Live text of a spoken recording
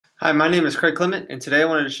Hi, my name is Klement, and today I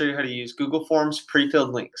wanted to show you how to use Google Forms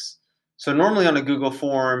pre-filled links. So normally on a Google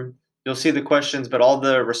form, you'll see the questions, but all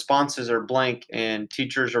the responses are blank, and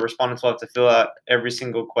teachers or respondents will have to fill out every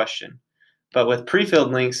single question. But with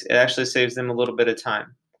pre-filled links, it actually saves them a little bit of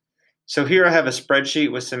time. So here I have a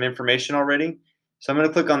spreadsheet with some information already. So I'm going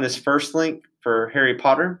to click on this first link for Harry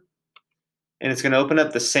Potter, and it's going to open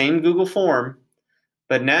up the same Google form,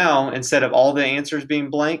 but now instead of all the answers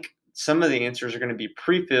being blank, some of the answers are going to be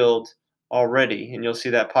pre-filled already, and you'll see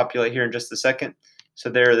that populate here in just a second. So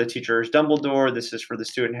there, the teacher is Dumbledore. This is for the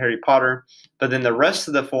student Harry Potter. But then the rest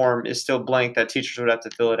of the form is still blank that teachers would have to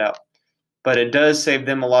fill it out. But it does save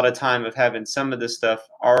them a lot of time of having some of this stuff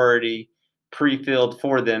already pre-filled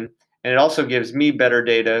for them. And it also gives me better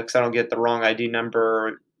data because I don't get the wrong ID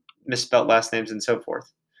number, misspelled last names, and so forth.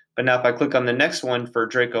 But now if I click on the next one for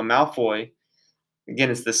Draco Malfoy, again,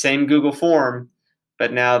 it's the same Google form,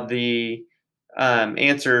 but now the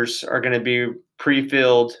answers are going to be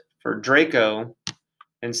pre-filled for Draco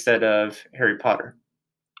instead of Harry Potter.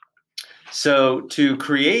 So to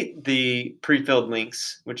create the pre-filled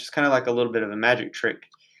links, which is kind of like a little bit of a magic trick,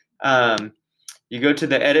 you go to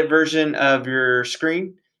the edit version of your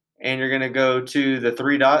screen, and you're going to go to the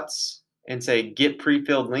three dots and say Get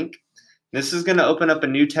Pre-Filled Link. This is going to open up a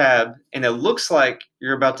new tab, and it looks like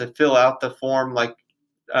you're about to fill out the form like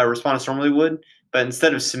respondents normally would, but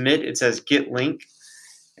instead of submit, it says Get Link.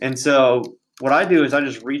 And so what I do is I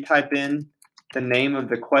just retype in the name of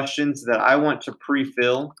the questions that I want to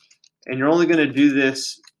pre-fill, and you're only going to do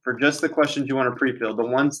this for just the questions you want to pre-fill. The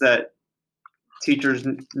ones that teachers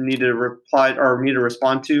need to reply or need to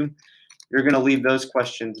respond to, you're going to leave those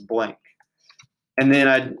questions blank. And then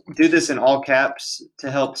I do this in all caps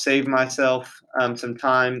to help save myself some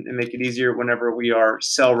time and make it easier whenever we are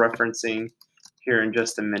cell referencing here in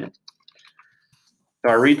just a minute.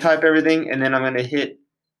 So I retype everything, and then I'm going to hit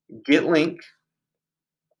Get Link.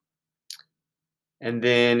 And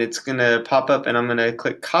then it's going to pop up, and I'm going to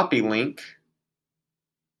click Copy Link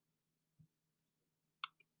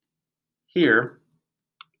here.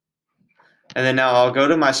 And then now I'll go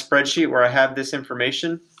to my spreadsheet where I have this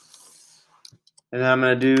information. And then I'm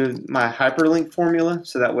going to do my hyperlink formula,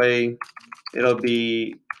 so that way it'll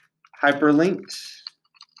be hyperlinked.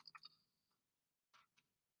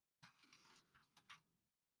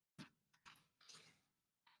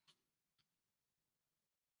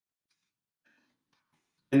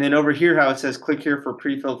 And then over here, how it says click here for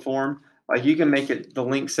pre-filled form, like you can make it the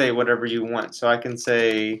link say whatever you want. So I can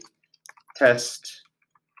say test,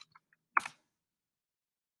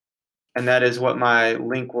 and that is what my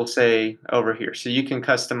link will say over here. So you can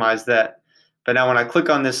customize that. But now when I click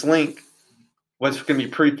on this link, what's going to be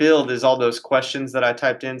pre-filled is all those questions that I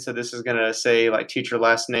typed in. So this is going to say like teacher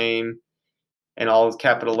last name and all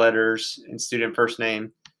capital letters and student first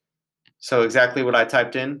name. So exactly what I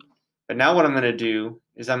typed in. But now what I'm going to do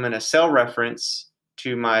is I'm going to cell reference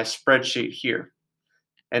to my spreadsheet here.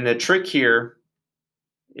 And the trick here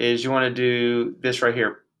is you want to do this right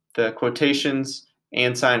here. The quotations,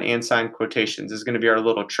 and sign quotations is going to be our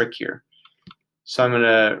little trick here. So I'm going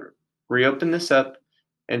to reopen this up.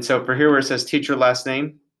 And so for here where it says teacher last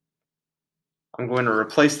name, I'm going to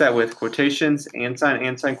replace that with quotations, and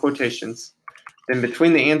sign quotations. Then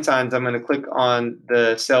between the and signs, I'm going to click on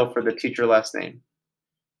the cell for the teacher last name.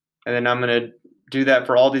 And then I'm going to do that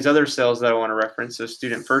for all these other cells that I want to reference. So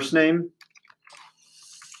student first name,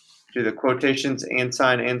 do the quotations, and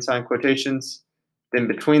sign quotations. Then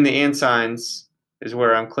between the and signs is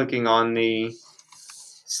where I'm clicking on the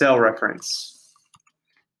cell reference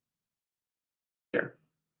here.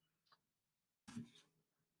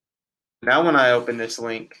 Now when I open this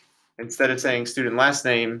link, instead of saying student last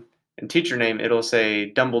name and teacher name, it'll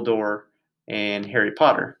say Dumbledore and Harry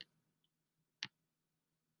Potter.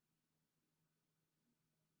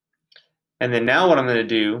 And then now what I'm going to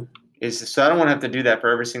do is, so I don't want to have to do that for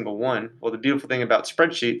every single one. Well, the beautiful thing about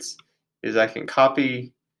spreadsheets is I can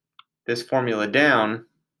copy this formula down.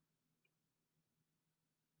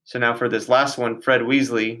 So now for this last one, Fred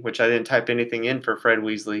Weasley, which I didn't type anything in for Fred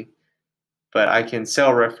Weasley, but I can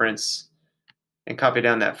cell reference and copy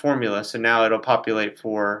down that formula. So now it'll populate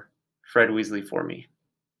for Fred Weasley for me.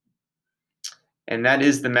 And that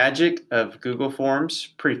is the magic of Google Forms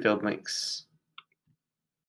pre-filled links.